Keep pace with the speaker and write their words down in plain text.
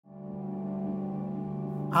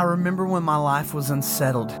I remember when my life was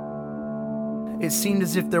unsettled. It seemed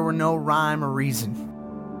as if there were no rhyme or reason.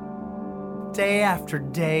 Day after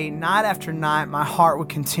day, night after night, my heart would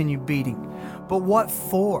continue beating. But what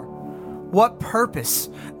for? What purpose?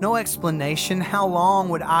 No explanation. How long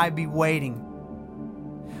would I be waiting?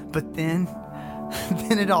 But then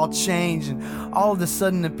it all changed, and all of a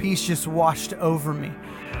sudden a peace just washed over me.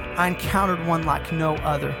 I encountered one like no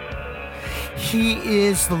other. He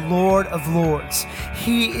is the Lord of Lords.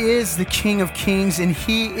 He is the King of Kings, and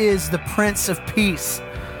He is the Prince of Peace.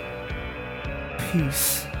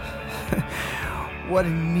 Peace. What a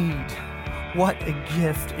need. What a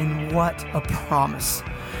gift, and what a promise.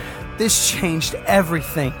 This changed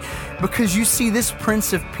everything, because you see, this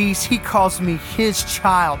Prince of Peace, He calls me His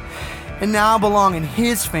child, and now I belong in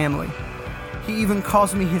His family. He even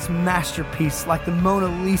calls me His masterpiece, like the Mona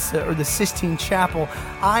Lisa or the Sistine Chapel.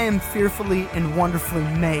 I am fearfully and wonderfully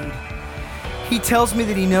made. He tells me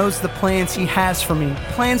that He knows the plans He has for me,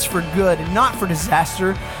 plans for good and not for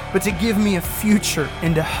disaster, but to give me a future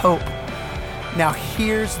and a hope. Now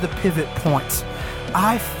here's the pivot point.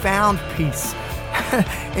 I found peace,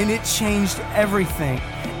 and it changed everything.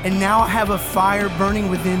 And now I have a fire burning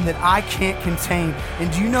within that I can't contain.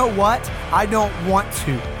 And do you know what? I don't want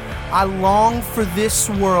to. I long for this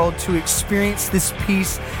world to experience this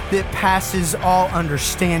peace that passes all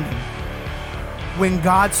understanding. When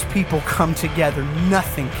God's people come together,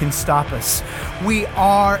 nothing can stop us. We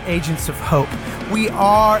are agents of hope. We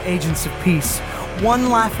are agents of peace. One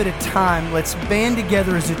life at a time, let's band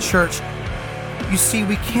together as a church. You see,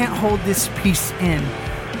 we can't hold this peace in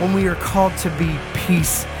when we are called to be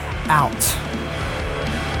peace out.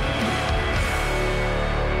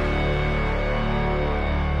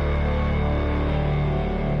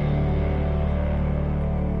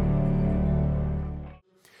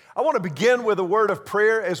 I want to begin with a word of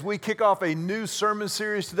prayer as we kick off a new sermon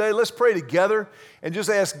series today. Let's pray together and just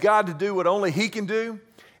ask God to do what only He can do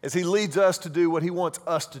as He leads us to do what He wants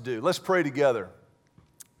us to do. Let's pray together.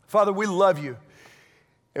 Father, we love You,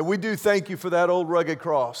 and we do thank You for that old rugged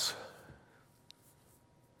cross.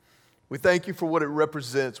 We thank You for what it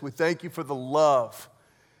represents. We thank You for the love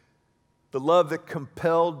that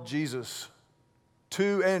compelled Jesus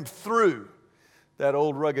to and through that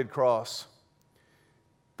old rugged cross.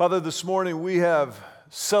 Father, this morning we have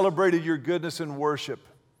celebrated Your goodness in worship.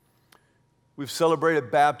 We've celebrated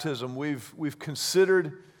baptism. We've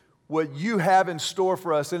considered what You have in store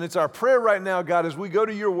for us. And it's our prayer right now, God, as we go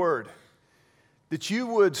to Your word, that You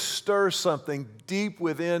would stir something deep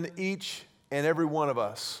within each and every one of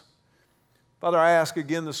us. Father, I ask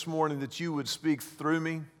again this morning that You would speak through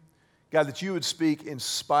me. God, that You would speak in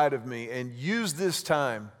spite of me and use this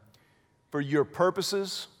time for Your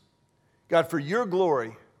purposes, God, for Your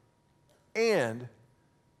glory, and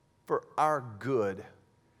for our good.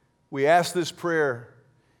 We ask this prayer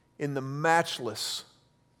in the matchless,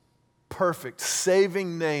 perfect,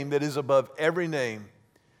 saving name that is above every name,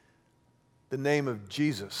 the name of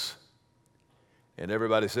Jesus. And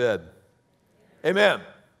everybody said, Amen.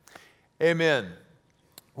 Amen.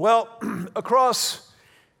 Well, across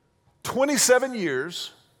 27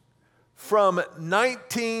 years, from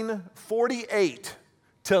 1948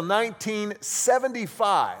 till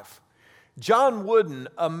 1975, John Wooden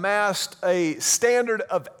amassed a standard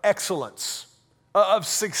of excellence, of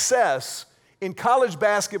success in college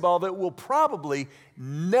basketball that will probably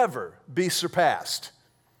never be surpassed.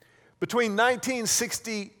 Between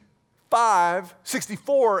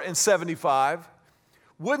 1964 and 75,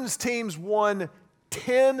 Wooden's teams won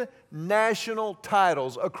 10 national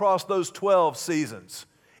titles across those 12 seasons.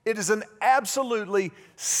 It is an absolutely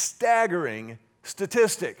staggering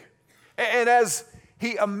statistic. And as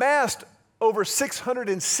he amassed over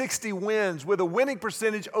 660 wins with a winning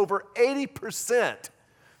percentage over 80%,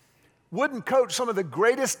 Wooden coached some of the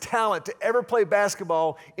greatest talent to ever play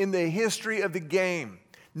basketball in the history of the game.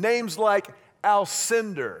 Names like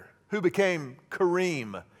Alcindor, who became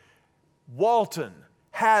Kareem, Walton,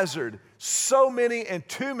 Hazard, so many and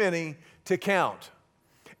too many to count.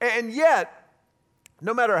 And yet,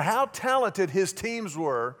 no matter how talented his teams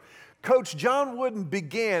were, Coach John Wooden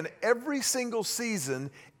began every single season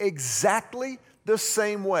exactly the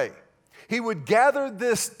same way. He would gather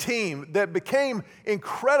this team that became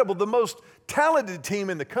incredible, the most talented team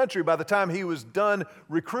in the country by the time he was done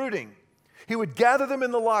recruiting. He would gather them in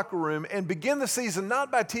the locker room and begin the season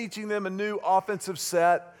not by teaching them a new offensive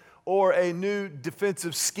set or a new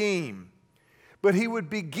defensive scheme, but he would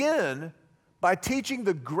begin by teaching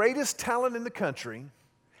the greatest talent in the country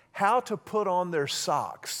how to put on their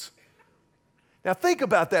socks. Now think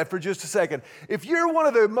about that for just a second. If you're one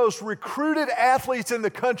of the most recruited athletes in the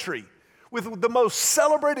country, with the most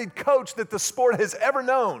celebrated coach that the sport has ever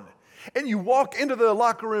known. And you walk into the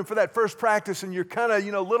locker room for that first practice and you're kind of,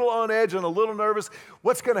 a little on edge and a little nervous.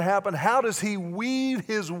 What's going to happen? How does he weave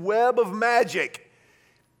his web of magic?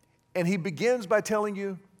 And he begins by telling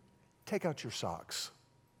you, take out your socks.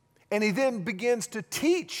 And he then begins to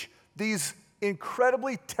teach these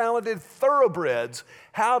incredibly talented thoroughbreds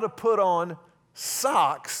how to put on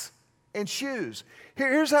socks and shoes.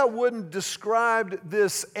 Here's how Wooden described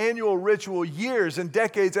this annual ritual years and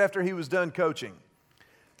decades after he was done coaching.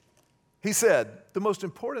 He said, the most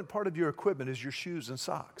important part of your equipment is your shoes and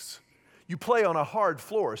socks. You play on a hard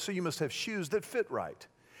floor, so you must have shoes that fit right.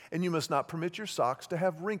 And you must not permit your socks to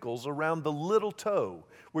have wrinkles around the little toe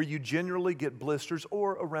where you generally get blisters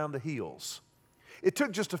or around the heels. It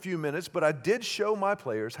took just a few minutes, but I did show my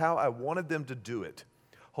players how I wanted them to do it.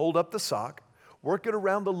 Hold up the sock, work it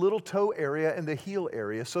around the little toe area and the heel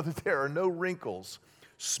area so that there are no wrinkles.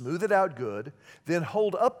 Smooth it out good, then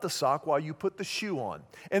hold up the sock while you put the shoe on.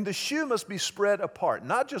 And the shoe must be spread apart,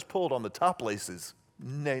 not just pulled on the top laces.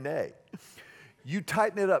 Nay. You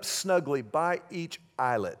tighten it up snugly by each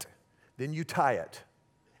eyelet. Then you tie it.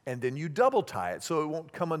 And then you double tie it so it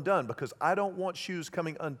won't come undone, because I don't want shoes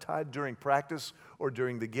coming untied during practice or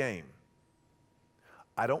during the game.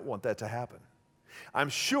 I don't want that to happen. I'm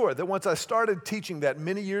sure that once I started teaching that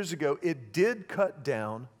many years ago, it did cut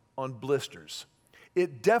down on blisters.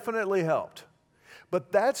 It definitely helped.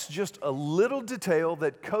 But that's just a little detail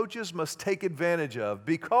that coaches must take advantage of,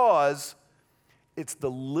 because it's the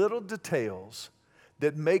little details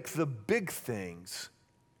that make the big things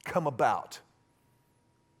come about.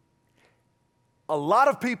 A lot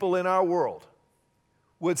of people in our world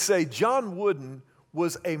would say John Wooden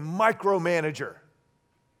was a micromanager.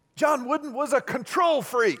 John Wooden was a control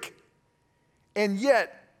freak. And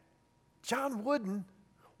yet, John Wooden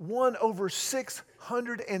won over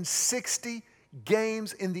 660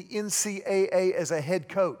 games in the NCAA as a head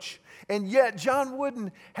coach. And yet, John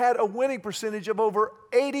Wooden had a winning percentage of over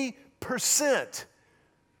 80%.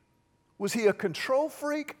 Was he a control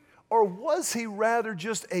freak, or was he rather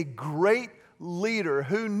just a great leader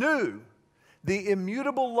who knew the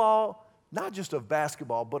immutable law, not just of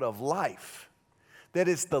basketball, but of life? That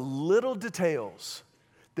it's the little details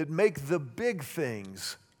that make the big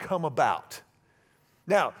things come about.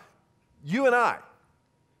 Now, you and I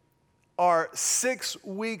are 6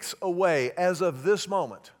 weeks away as of this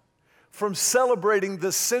moment from celebrating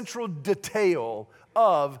the central detail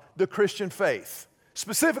of the Christian faith,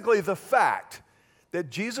 specifically the fact that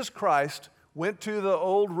Jesus Christ went to the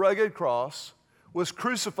old rugged cross, was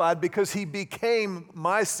crucified because he became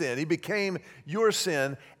my sin, he became your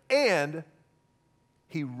sin, and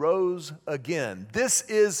he rose again. This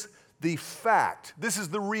is the fact. This is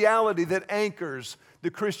the reality that anchors the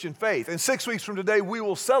Christian faith. And 6 weeks from today, we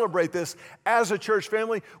will celebrate this as a church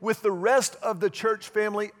family with the rest of the church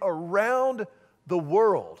family around the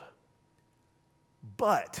world.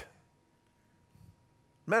 But,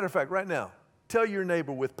 matter of fact, right now, tell your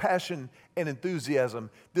neighbor with passion and enthusiasm,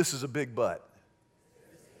 this is a big but.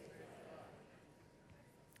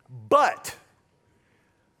 But,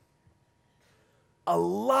 a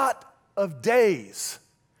lot of days,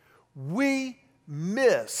 we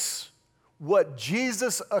miss what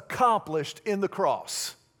Jesus accomplished in the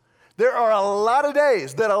cross. There are a lot of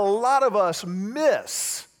days that a lot of us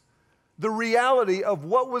miss the reality of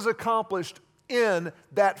what was accomplished in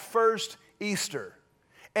that first Easter.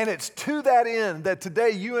 And it's to that end that today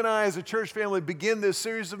you and I as a church family begin this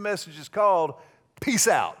series of messages called Peace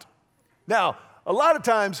Out. Now, a lot of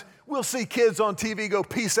times we'll see kids on TV go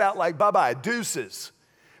peace out like bye-bye, deuces.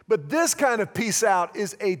 But this kind of peace out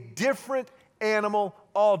is a different animal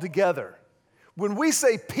altogether. When we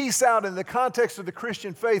say peace out in the context of the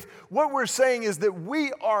Christian faith, what we're saying is that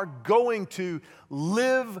we are going to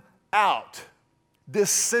live out this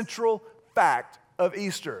central fact of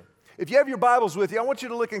Easter. If you have your Bibles with you, I want you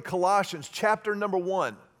to look in Colossians chapter number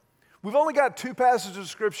 1. We've only got 2 passages of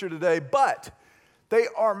Scripture today, but they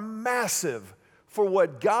are massive for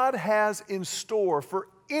what God has in store for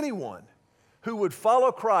anyone who would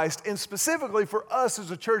follow Christ, and specifically for us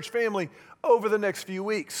as a church family over the next few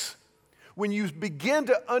weeks. When you begin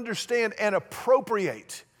to understand and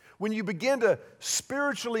appropriate, when you begin to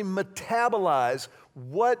spiritually metabolize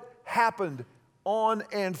what happened on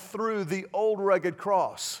and through the old rugged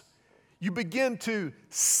cross, you begin to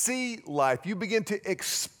see life, you begin to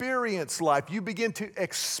experience life, you begin to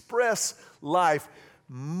express life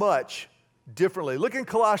much differently. Look in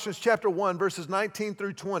Colossians chapter 1, verses 19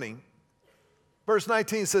 through 20. Verse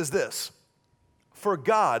 19 says this: "For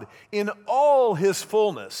God, in all his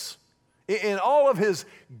fullness, in all of his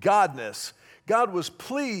godness, God was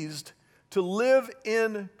pleased to live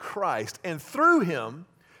in Christ. And through him,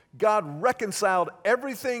 God reconciled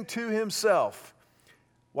everything to himself.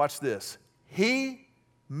 Watch this. He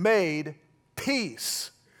made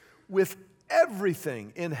peace with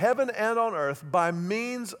everything in heaven and on earth by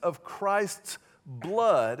means of Christ's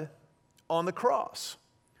blood on the cross.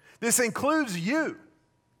 This includes you,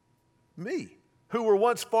 me, who were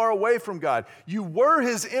once far away from God. You were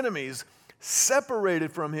his enemies,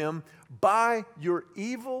 separated from him by your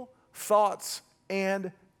evil thoughts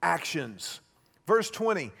and actions. Verse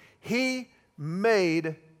 20, he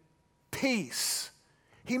made peace.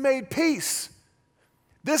 He made peace.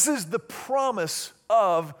 This is the promise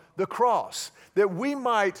of the cross, that we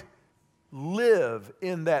might live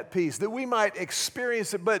in that peace, that we might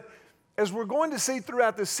experience it. But as we're going to see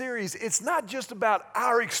throughout this series, it's not just about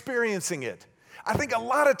our experiencing it. I think a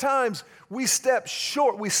lot of times we stop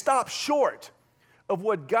short of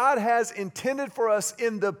what God has intended for us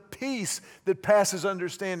in the peace that passes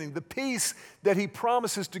understanding, the peace that he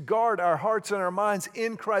promises to guard our hearts and our minds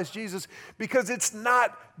in Christ Jesus, because it's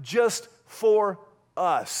not just for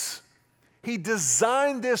us. He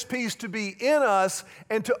designed this peace to be in us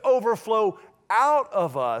and to overflow out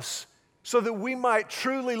of us so that we might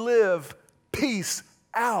truly live peace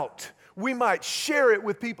out. We might share it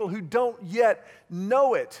with people who don't yet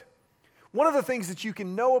know it. One of the things that you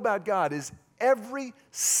can know about God is every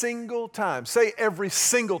single time, say every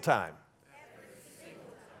single time.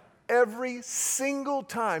 Every single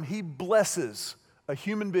time he blesses a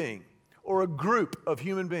human being or a group of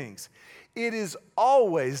human beings, it is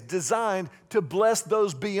always designed to bless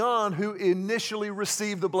those beyond who initially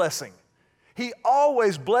received the blessing. He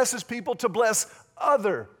always blesses people to bless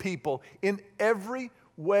other people in every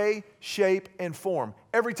way, shape, and form.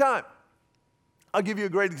 Every time. I'll give you a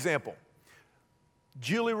great example.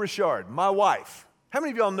 Julie Richard, my wife. How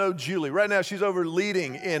many of y'all know Julie? Right now she's over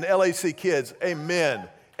leading in LAC Kids. Amen.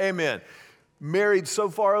 Amen. Married so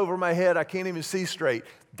far over my head I can't even see straight.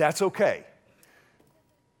 That's okay.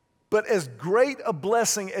 But as great a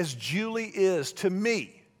blessing as Julie is to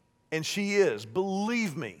me, and she is,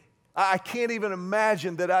 believe me, I can't even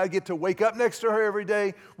imagine that I get to wake up next to her every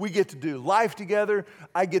day. We get to do life together.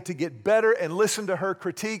 I get to get better and listen to her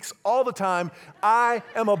critiques all the time. I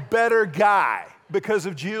am a better guy because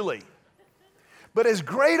of Julie. But as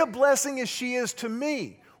great a blessing as she is to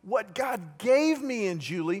me, what God gave me in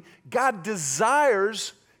Julie, God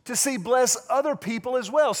desires to see bless other people as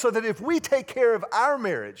well, so that if we take care of our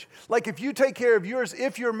marriage, like if you take care of yours,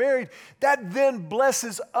 if you're married, that then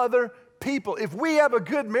blesses other people. If we have a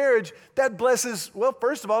good marriage, that blesses, well,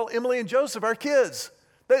 first of all, Emily and Joseph, our kids.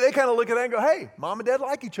 They kind of look at that and go, hey, mom and dad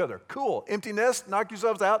like each other. Cool. Empty nest, knock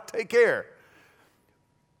yourselves out, take care.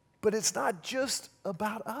 But it's not just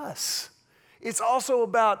about us. It's also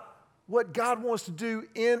about what God wants to do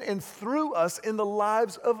in and through us in the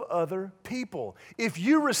lives of other people. If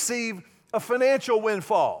you receive a financial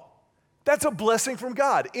windfall, that's a blessing from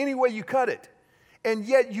God, any way you cut it. And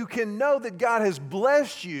yet you can know that God has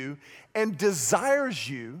blessed you and desires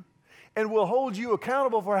you and will hold you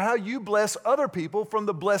accountable for how you bless other people from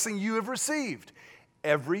the blessing you have received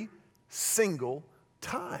every single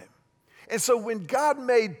time. And so when God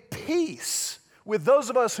made peace with those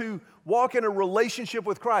of us who walk in a relationship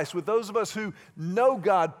with Christ, with those of us who know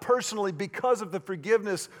God personally because of the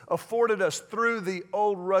forgiveness afforded us through the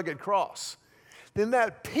old rugged cross, then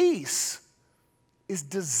that peace is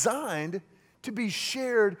designed to be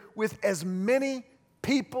shared with as many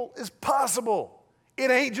people as possible. It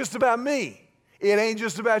ain't just about me. It ain't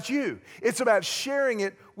just about you. It's about sharing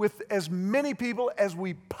it with as many people as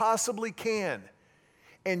we possibly can.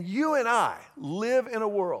 And you and I live in a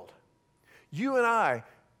world. You and I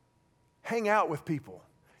hang out with people.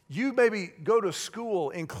 You maybe go to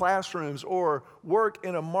school in classrooms or work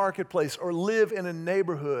in a marketplace or live in a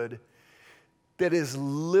neighborhood that is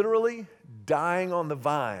literally dying on the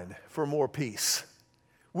vine for more peace.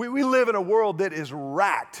 We live in a world that is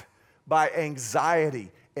racked by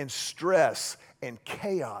anxiety and stress and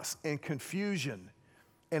chaos and confusion.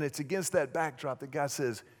 And it's against that backdrop that God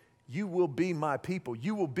says, you will be my people.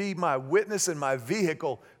 You will be my witness and my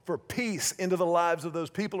vehicle for peace into the lives of those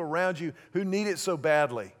people around you who need it so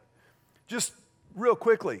badly. Just real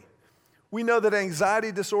quickly, we know that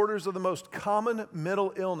anxiety disorders are the most common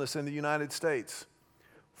mental illness in the United States.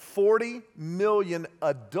 40 million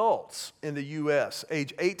adults in the U.S.,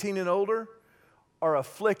 age 18 and older, are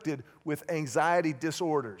afflicted with anxiety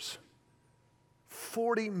disorders.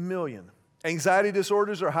 40 million. Anxiety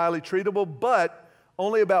disorders are highly treatable, but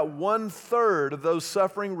only about 1/3 of those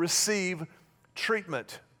suffering receive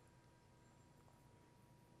treatment.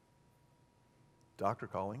 Doctor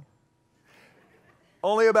calling.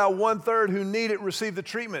 Only about 1/3 who need it receive the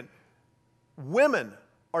treatment. Women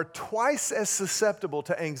are twice as susceptible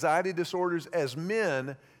to anxiety disorders as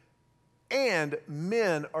men, and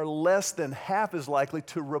men are less than half as likely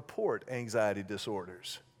to report anxiety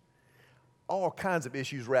disorders. All kinds of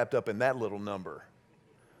issues wrapped up in that little number.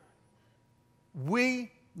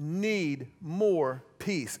 We need more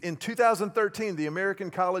peace. In 2013, the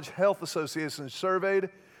American College Health Association surveyed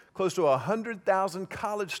close to 100,000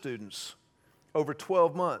 college students over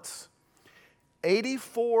 12 months.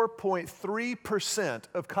 84.3%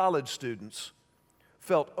 of college students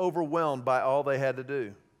felt overwhelmed by all they had to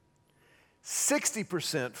do.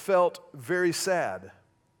 60% felt very sad.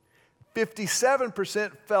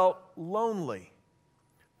 57% felt lonely.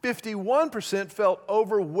 51% felt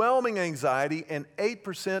overwhelming anxiety, and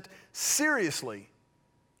 8% seriously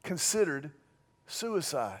considered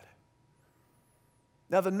suicide.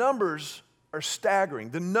 Now, the numbers are staggering.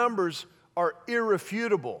 The numbers are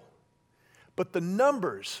irrefutable. But the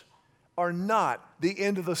numbers are not the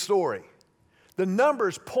end of the story. The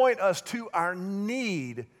numbers point us to our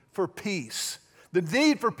need for peace, the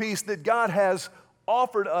need for peace that God has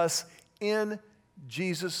offered us in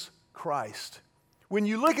Jesus Christ. When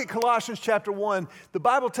you look at Colossians chapter 1, the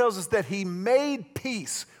Bible tells us that He made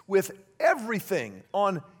peace with everything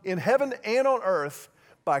in heaven and on earth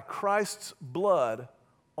by Christ's blood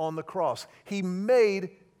on the cross. He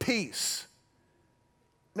made peace.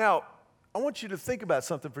 Now, I want you to think about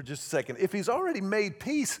something for just a second. If He's already made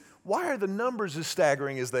peace, why are the numbers as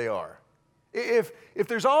staggering as they are? If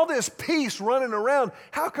there's all this peace running around,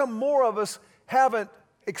 how come more of us haven't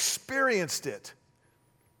experienced it?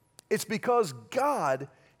 It's because God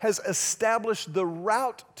has established the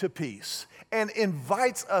route to peace and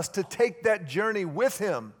invites us to take that journey with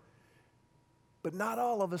Him. But not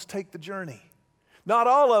all of us take the journey. Not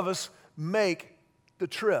all of us make the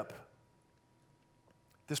trip.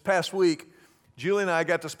 This past week, Julie and I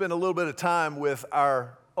got to spend a little bit of time with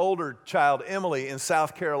our older child, Emily, in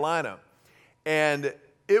South Carolina. And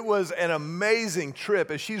it was an amazing trip.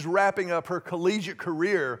 As she's wrapping up her collegiate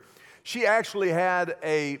career, she actually had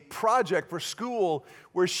a project for school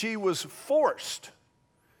where she was forced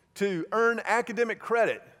to earn academic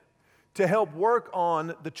credit to help work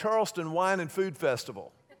on the Charleston Wine and Food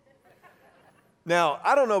Festival. Now,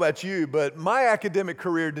 I don't know about you, but my academic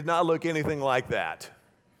career did not look anything like that.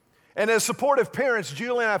 And as supportive parents,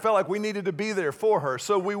 Julie and I felt like we needed to be there for her,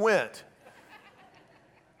 so we went.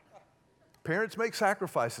 Parents make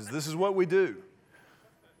sacrifices. This is what we do.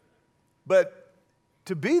 But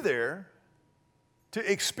to be there,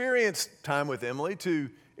 to experience time with Emily, to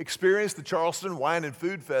experience the Charleston Wine and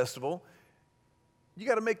Food Festival, you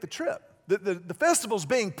got to make the trip. The festival's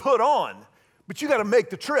being put on, but you got to make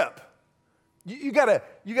the trip. You got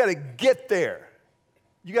to get there.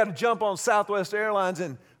 You got to jump on Southwest Airlines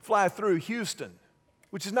and fly through Houston,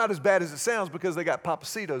 which is not as bad as it sounds because they got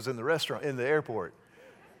Papacitos in the restaurant, in the airport.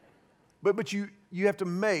 But you have to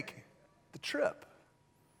make the trip.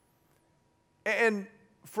 And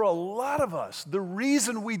for a lot of us, the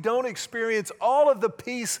reason we don't experience all of the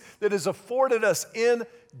peace that is afforded us in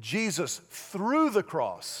Jesus through the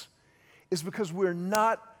cross is because we're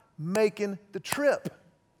not making the trip.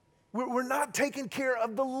 We're not taking care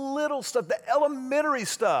of the little stuff, the elementary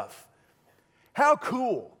stuff. How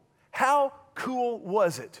cool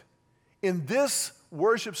was it in this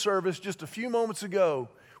worship service just a few moments ago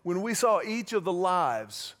when we saw each of the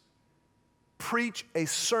lives preach a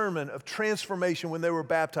sermon of transformation when they were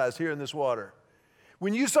baptized here in this water?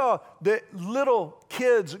 When you saw the little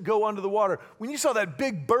kids go under the water, when you saw that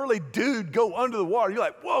big burly dude go under the water, you're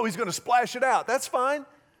like, whoa, he's going to splash it out. That's fine.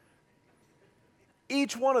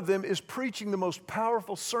 Each one of them is preaching the most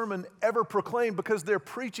powerful sermon ever proclaimed because they're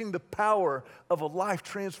preaching the power of a life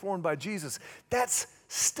transformed by Jesus. That's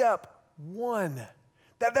step one.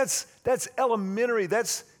 That's elementary.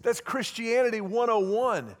 That's Christianity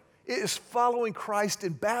 101. It is following Christ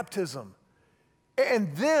in baptism.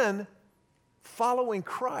 And then following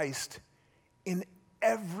Christ in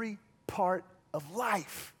every part of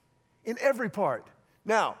life. In every part.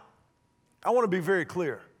 Now, I want to be very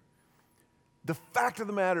clear. The fact of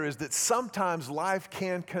the matter is that sometimes life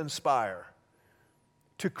can conspire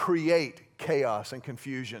to create chaos and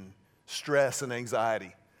confusion, stress and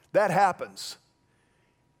anxiety. That happens.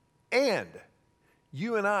 And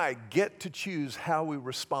you and I get to choose how we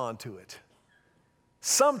respond to it.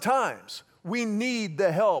 Sometimes we need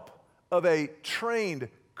the help of a trained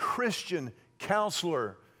Christian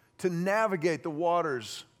counselor to navigate the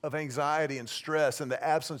waters of anxiety and stress and the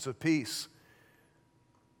absence of peace.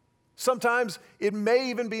 Sometimes it may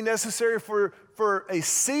even be necessary for a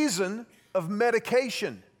season of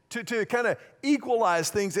medication to kind of equalize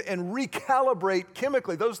things and recalibrate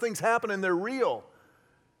chemically. Those things happen and they're real.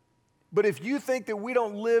 But if you think that we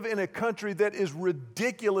don't live in a country that is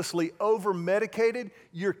ridiculously over-medicated,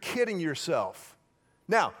 you're kidding yourself.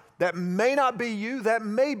 Now, that may not be you, that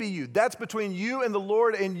may be you. That's between you and the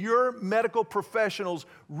Lord and your medical professionals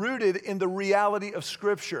rooted in the reality of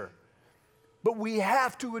Scripture. But we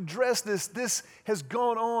have to address this. This has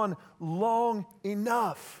gone on long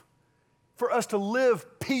enough for us to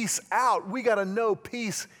live peace out. We got to know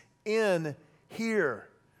peace in here.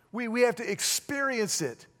 We have to experience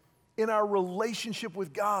it in our relationship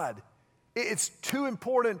with God. It's too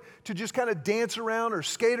important to just kind of dance around or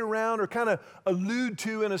skate around or kind of allude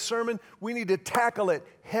to in a sermon. We need to tackle it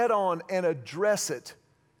head on and address it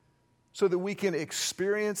so that we can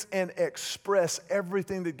experience and express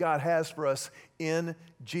everything that God has for us in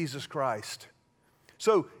Jesus Christ.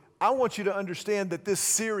 So I want you to understand that this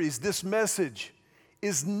series, this message,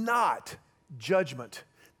 is not judgment.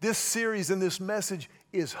 This series and this message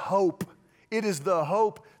is hope. It is the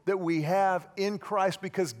hope that we have in Christ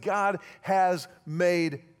because God has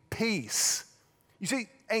made peace. You see,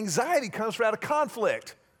 anxiety comes out of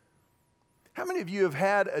conflict. How many of you have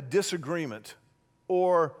had a disagreement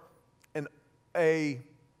or a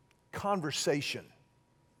conversation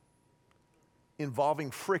involving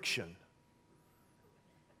friction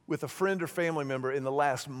with a friend or family member in the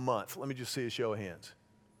last month? Let me just see a show of hands.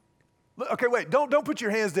 Okay, wait, don't put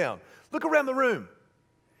your hands down. Look around the room.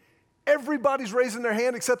 Everybody's raising their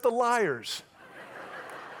hand except the liars.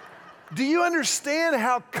 Do you understand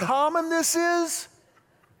how common this is?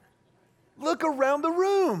 Look around the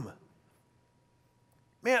room.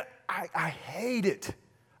 Man, I hate it.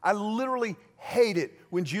 I literally hate it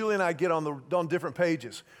when Julie and I get on different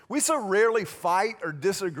pages. We so rarely fight or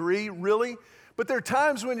disagree, really, but there are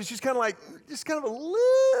times when it's just kind of a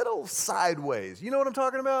little sideways. You know what I'm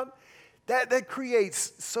talking about? That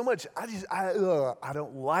creates so much, I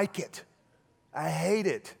don't like it. I hate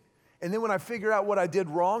it. And then when I figure out what I did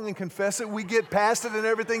wrong and confess it, we get past it and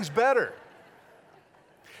everything's better.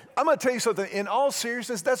 I'm going to tell you something. In all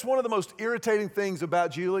seriousness, that's one of the most irritating things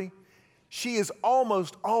about Julie. She is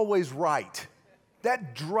almost always right.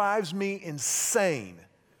 That drives me insane.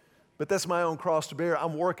 But that's my own cross to bear.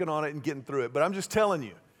 I'm working on it and getting through it. But I'm just telling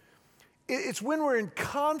you, it's when we're in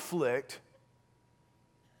conflict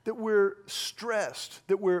that we're stressed,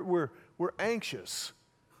 that we're anxious.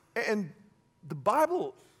 And the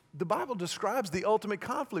Bible describes the ultimate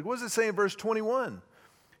conflict. What does it say in verse 21?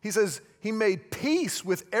 He says, He made peace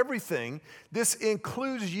with everything. This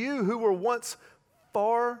includes you who were once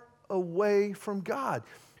far away from God.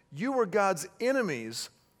 You were God's enemies,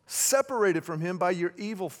 separated from Him by your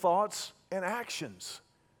evil thoughts and actions.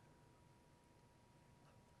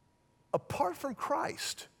 Apart from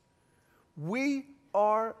Christ, we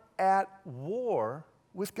are at war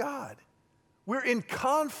with God. We're in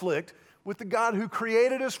conflict with the God who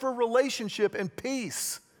created us for relationship and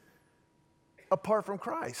peace. Apart from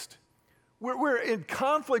Christ, we're in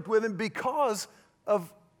conflict with Him because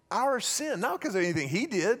of our sin, not because of anything He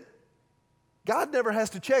did. God never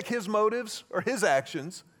has to check His motives or His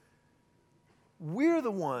actions. We're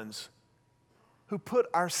the ones who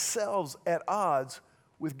put ourselves at odds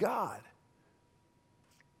with God.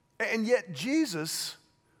 And yet Jesus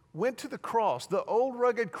went to the cross, the old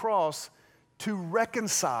rugged cross, to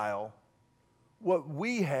reconcile what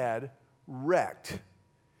we had wrecked.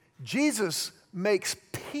 Jesus makes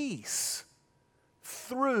peace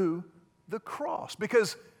through the cross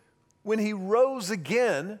because when He rose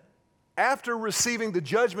again, after receiving the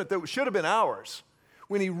judgment that should have been ours,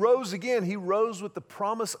 when He rose again, He rose with the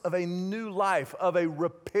promise of a new life, of a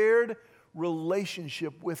repaired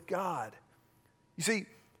relationship with God. You see,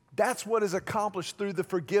 that's what is accomplished through the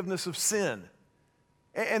forgiveness of sin.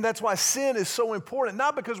 And that's why sin is so important,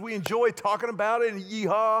 not because we enjoy talking about it and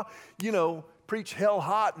yeehaw, preach hell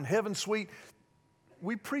hot and heaven sweet.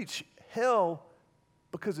 We preach hell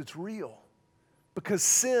because it's real, because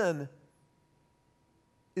sin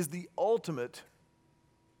is the ultimate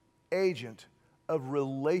agent of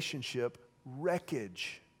relationship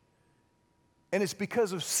wreckage. And it's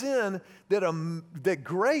because of sin that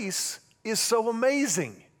grace is so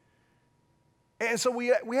amazing. And so we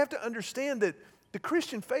have to understand that the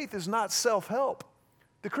Christian faith is not self-help.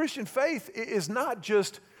 The Christian faith is not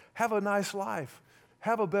just have a nice life,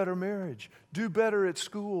 have a better marriage, do better at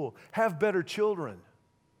school, have better children.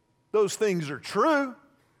 Those things are true,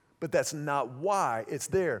 but that's not why it's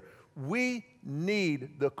there. We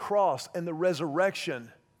need the cross and the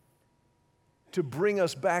resurrection to bring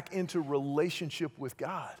us back into relationship with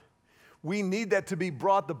God. We need that to be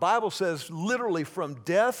brought, the Bible says, literally from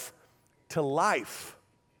death to life.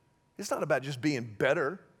 It's not about just being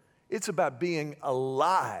better. It's about being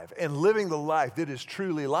alive and living the life that is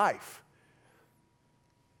truly life.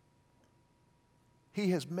 He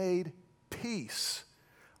has made peace.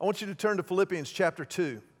 I want you to turn to Philippians chapter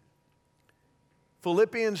 2.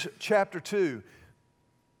 Philippians chapter 2.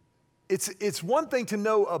 It's one thing to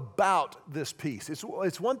know about this peace.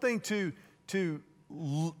 It's one thing to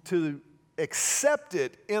accept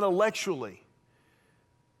it intellectually,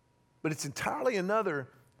 but it's entirely another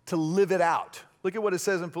to live it out. Look at what it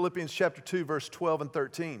says in Philippians chapter 2, verse 12 and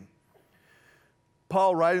 13.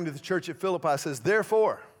 Paul, writing to the church at Philippi, says,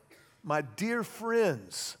 "Therefore, my dear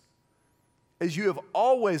friends, as you have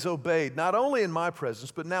always obeyed, not only in my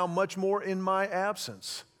presence, but now much more in my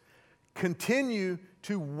absence, continue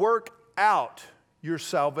to work out your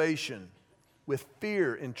salvation with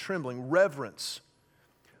fear and trembling, reverence.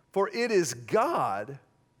 For it is God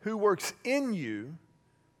who works in you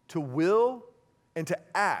to will and to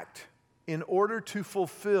act in order to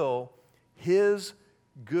fulfill His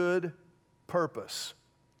good purpose."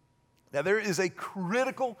 Now, there is a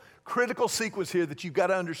critical sequence here that you've got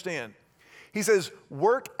to understand. He says,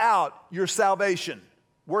 work out your salvation.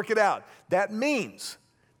 Work it out. That means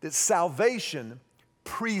that salvation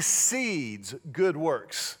precedes good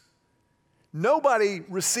works. Nobody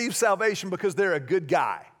receives salvation because they're a good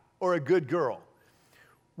guy or a good girl.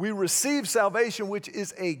 We receive salvation, which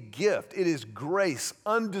is a gift. It is grace,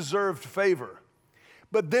 undeserved favor.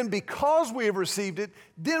 But then because we have received it,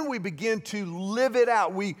 then we begin to live it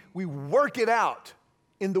out. We work it out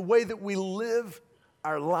in the way that we live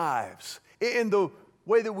our lives, in the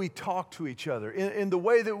way that we talk to each other, in the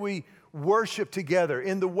way that we worship together,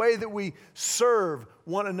 in the way that we serve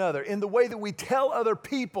one another, in the way that we tell other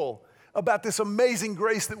people about this amazing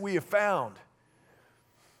grace that we have found.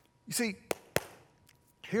 You see,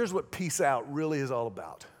 here's what peace out really is all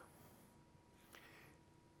about.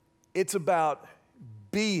 It's about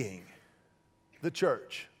being the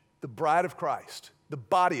church, the bride of Christ, the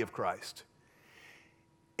body of Christ,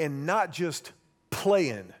 and not just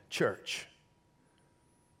playing church.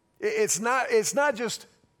 It's not just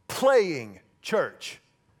playing church.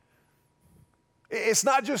 It's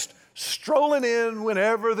not just strolling in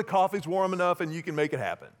whenever the coffee's warm enough and you can make it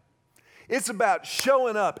happen. It's about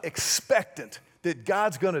showing up expectant that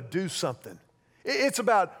God's going to do something. It's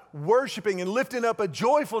about worshiping and lifting up a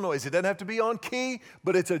joyful noise. It doesn't have to be on key,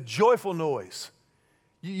 but it's a joyful noise.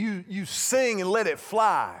 You sing and let it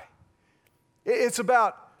fly. It's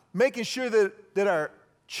about making sure that our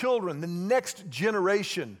children, the next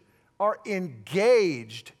generation, are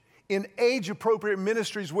engaged in age-appropriate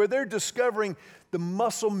ministries where they're discovering the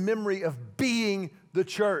muscle memory of being the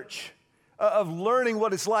church, of learning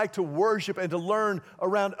what it's like to worship and to learn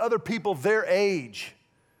around other people their age.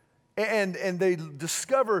 And they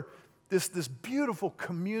discover this beautiful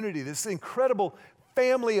community, this incredible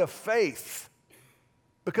family of faith,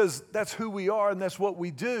 because that's who we are and that's what we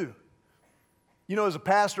do. You know, as a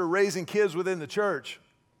pastor raising kids within the church,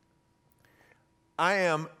 I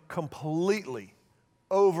am completely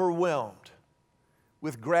overwhelmed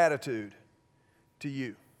with gratitude to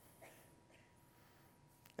you.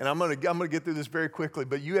 And I'm gonna get through this very quickly,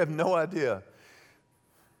 but you have no idea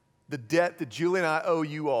the debt that Julie and I owe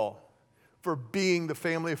you all for being the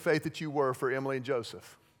family of faith that you were for Emily and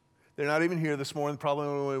Joseph. They're not even here this morning, probably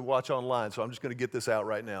when we watch online, so I'm just going to get this out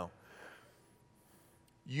right now.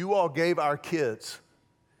 You all gave our kids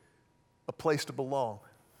a place to belong.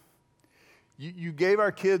 You gave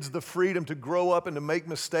our kids the freedom to grow up and to make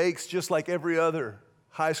mistakes just like every other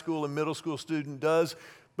high school and middle school student does,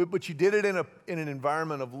 but you did it in an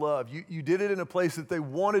environment of love. You did it in a place that they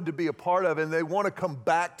wanted to be a part of and they want to come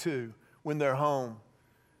back to when they're home.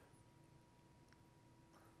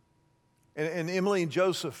 And Emily and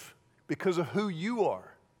Joseph, because of who you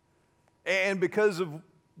are and because of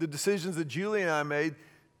the decisions that Julie and I made,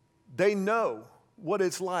 they know what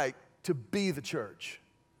it's like to be the church.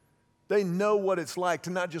 They know what it's like to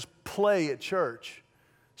not just play at church,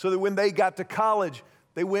 so that when they got to college,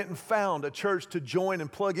 they went and found a church to join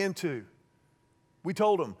and plug into. We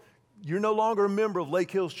told them, you're no longer a member of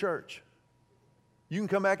Lake Hills Church. You can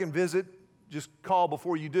come back and visit, just call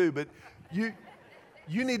before you do, but you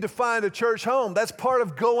need to find a church home. That's part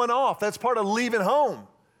of going off. That's part of leaving home.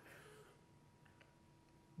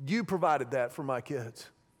 You provided that for my kids.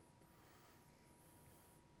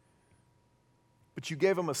 But you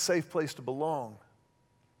gave them a safe place to belong.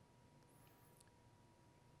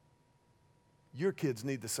 Your kids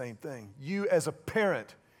need the same thing. You as a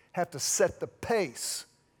parent have to set the pace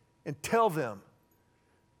and tell them,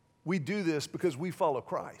 we do this because we follow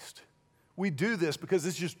Christ. We do this because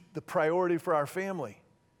it's just the priority for our family.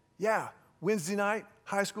 Yeah, Wednesday night,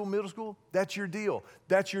 high school, middle school, that's your deal.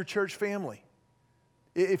 That's your church family.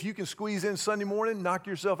 If you can squeeze in Sunday morning, knock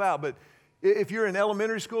yourself out. But if you're in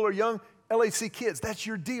elementary school or young, LHC kids, that's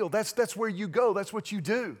your deal. That's where you go. That's what you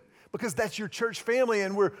do. Because that's your church family,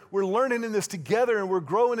 and we're learning in this together, and we're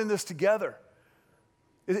growing in this together.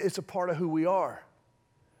 It's a part of who we are.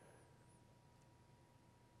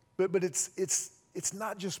 But it's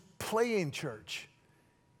not just playing church.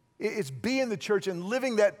 It's being the church and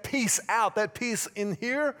living that peace out, that peace in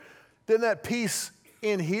here, then that peace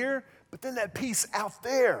in here, but then that peace out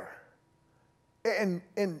there. And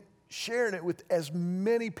sharing it with as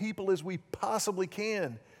many people as we possibly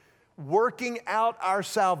can. Working out our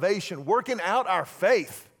salvation, working out our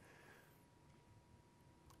faith.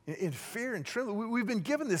 In fear and trembling, we've been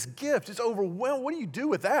given this gift. It's overwhelming. What do you do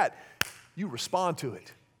with that? You respond to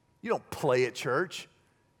it. You don't play at church.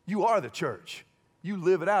 You are the church. You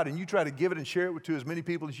live it out, and you try to give it and share it to as many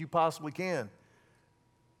people as you possibly can.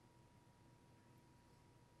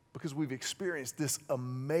 Because we've experienced this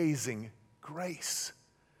amazing grace.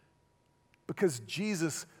 Because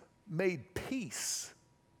Jesus made peace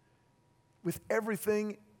with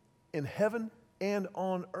everything in heaven and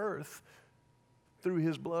on earth through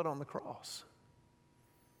his blood on the cross.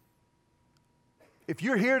 If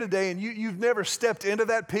you're here today and you've never stepped into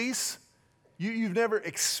that peace, you've never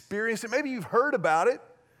experienced it, maybe you've heard about it,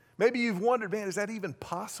 maybe you've wondered, man, is that even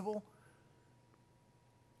possible?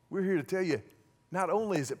 We're here to tell you, not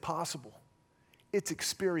only is it possible, it's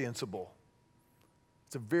experienceable.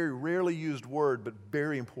 It's a very rarely used word, but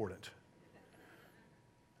very important.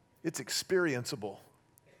 It's experienceable.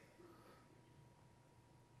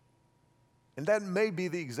 And that may be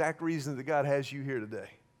the exact reason that God has you here today.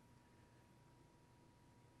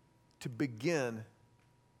 To begin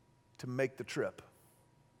to make the trip.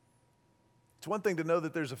 It's one thing to know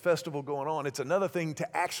that there's a festival going on. It's another thing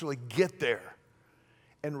to actually get there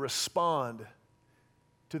and respond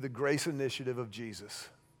to the grace initiative of Jesus.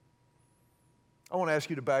 I want to ask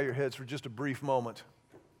you to bow your heads for just a brief moment.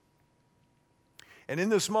 And in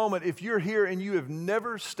this moment, if you're here and you have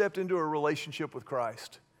never stepped into a relationship with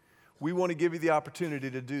Christ, we want to give you the opportunity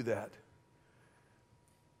to do that.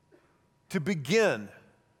 To begin,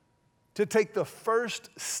 to take the first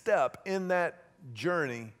step in that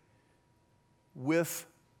journey with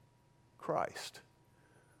Christ.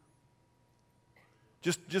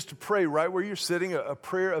 Just to pray right where you're sitting, a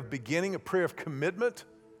prayer of beginning, a prayer of commitment,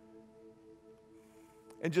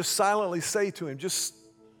 and just silently say to him, just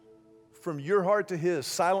from your heart to his,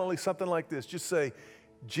 silently something like this. Just say,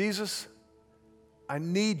 Jesus, I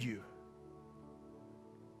need you.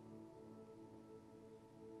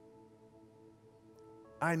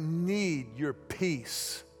 I need your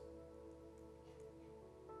peace.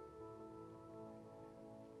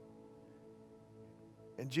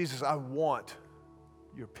 And Jesus, I want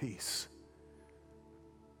your peace.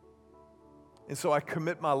 And so I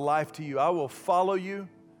commit my life to you. I will follow you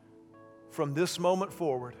from this moment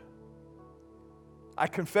forward. I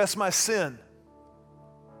confess my sin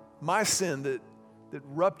that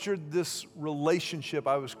ruptured this relationship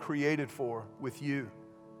I was created for with you.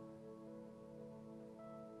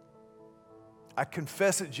 I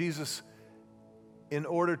confess it, Jesus, in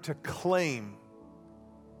order to claim,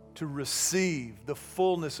 to receive the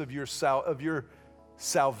fullness of your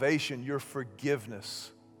salvation, your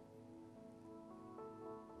forgiveness.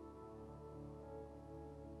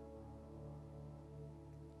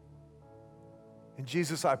 And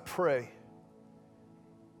Jesus, I pray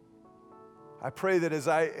that as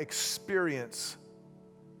I experience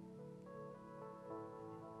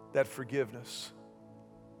that forgiveness,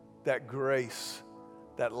 that grace,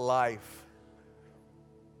 that life,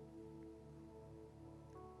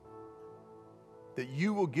 that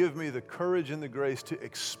you will give me the courage and the grace to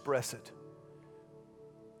express it,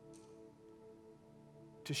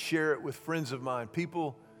 to share it with friends of mine,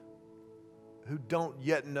 people who don't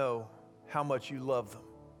yet know how much you love them.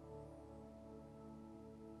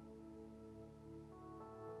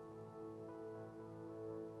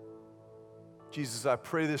 Jesus, I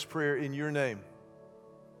pray this prayer in your name.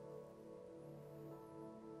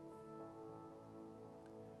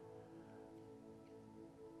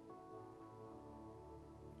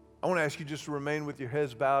 I want to ask you just to remain with your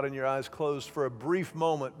heads bowed and your eyes closed for a brief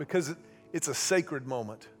moment, because it's a sacred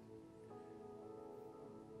moment.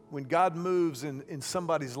 When God moves in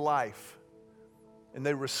somebody's life and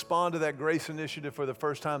they respond to that grace initiative for the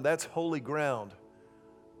first time, that's holy ground.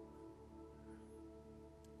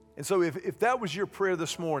 And so if that was your prayer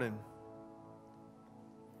this morning,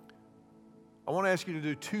 I want to ask you to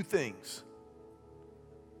do two things,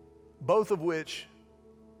 both of which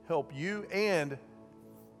help you and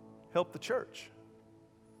help the church.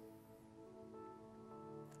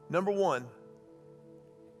 Number one,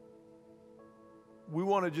 we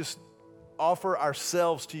want to just offer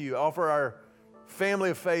ourselves to you, offer our family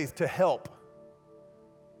of faith to help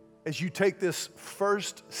as you take this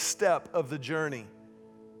first step of the journey.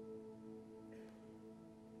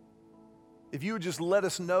 If you would just let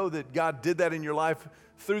us know that God did that in your life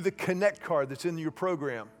through the Connect card that's in your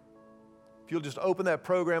program. If you'll just open that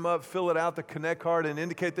program up, fill it out, the Connect card, and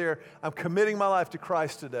indicate there, I'm committing my life to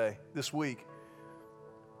Christ today, this week.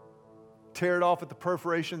 Tear it off at the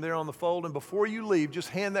perforation there on the fold, and before you leave, just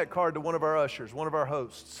hand that card to one of our ushers, one of our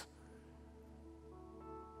hosts.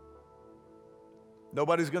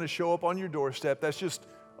 Nobody's going to show up on your doorstep. That's just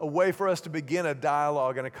a way for us to begin a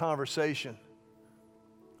dialogue and a conversation.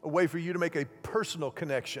 A way for you to make a personal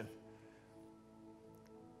connection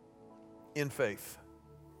in faith.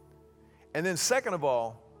 And then second of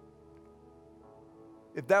all,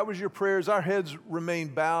 if that was your prayers, our heads remain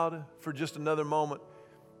bowed for just another moment.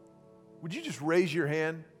 Would you just raise your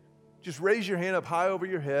hand? Just raise your hand up high over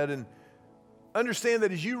your head and understand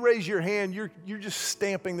that as you raise your hand, you're just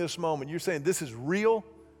stamping this moment. You're saying, this is real.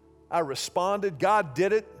 I responded. God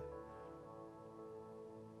did it.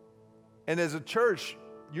 And as a church,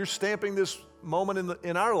 you're stamping this moment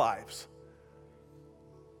in our lives.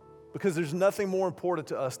 Because there's nothing more important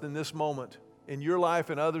to us than this moment in your life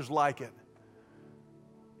and others like it.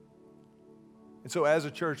 And so as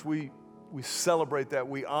a church, we celebrate that.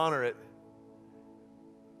 We honor it.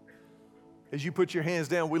 As you put your hands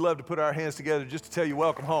down, we love to put our hands together just to tell you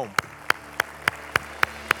welcome home.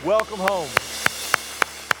 Welcome home.